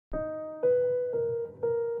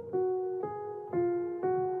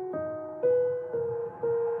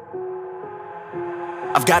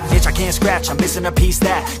I've got an itch I can't scratch, I'm missing a piece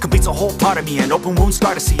that completes a whole part of me, an open wound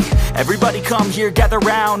scar to see. Everybody come here, gather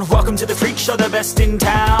round, welcome to the freak show, the best in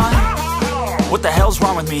town. What the hell's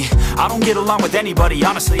wrong with me? I don't get along with anybody,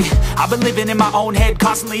 honestly. I've been living in my own head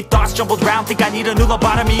constantly, thoughts jumbled round, think I need a new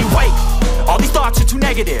lobotomy. Wait, all these thoughts are too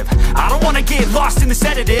negative, I don't wanna get lost in the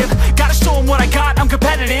sedative. Gotta show them what I got, I'm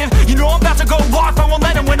competitive. You know I'm about to go off, I won't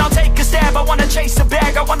let them win, I'll take a stab. I wanna chase a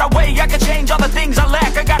bag, I wanna weigh, I can change all the things I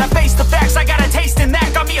lack. I gotta face the facts, I got a taste in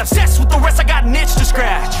that. Got me obsessed with the rest, I got an itch to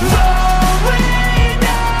scratch. Lonely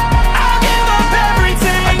now, I'll give up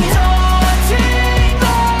everything.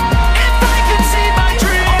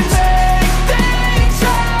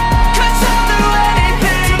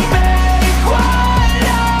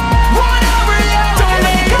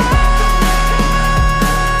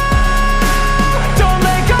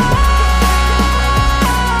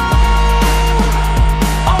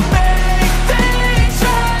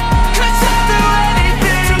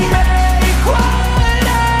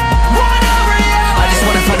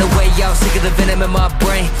 The venom in my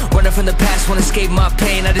brain, running from the past, wanna escape my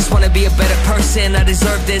pain. I just wanna be a better person, I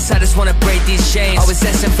deserve this, I just wanna break these chains. Always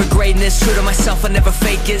destined for greatness, true to myself, I never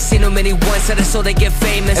fake it. Seen too many once that I so they get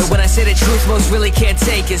famous. And when I say the truth, most really can't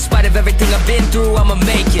take it. In spite of everything I've been through, I'ma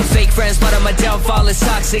make it. Fake friends, but on my downfall is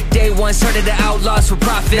toxic. Day one, started the outlaws for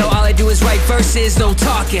profit. Now all I do is write verses, no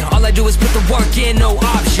talking. All I do is put the work in, no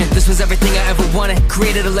option. This was everything I ever wanted,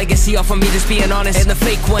 created a legacy off of me just being honest. And the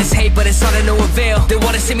fake ones hate, but it's all to no avail. They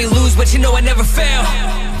wanna see me lose, but you know I never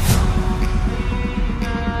fail.